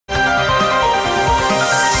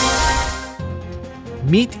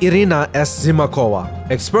Meet Irina S. Zimakova,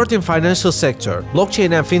 expert in financial sector,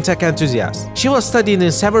 blockchain and fintech enthusiast. She was studying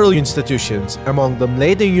in several institutions, among them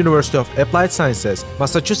Leiden University of Applied Sciences,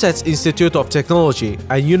 Massachusetts Institute of Technology,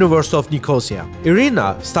 and University of Nicosia.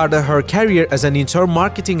 Irina started her career as an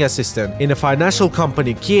intern-marketing assistant in a financial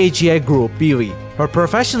company KEGA Group BV. Her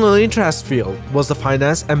professional interest field was the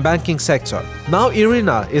finance and banking sector. Now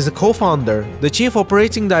Irina is a co-founder, the chief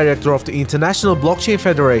operating director of the International Blockchain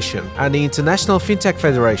Federation and the International FinTech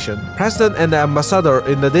Federation, president and ambassador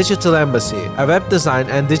in the Digital Embassy, a web design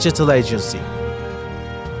and digital agency.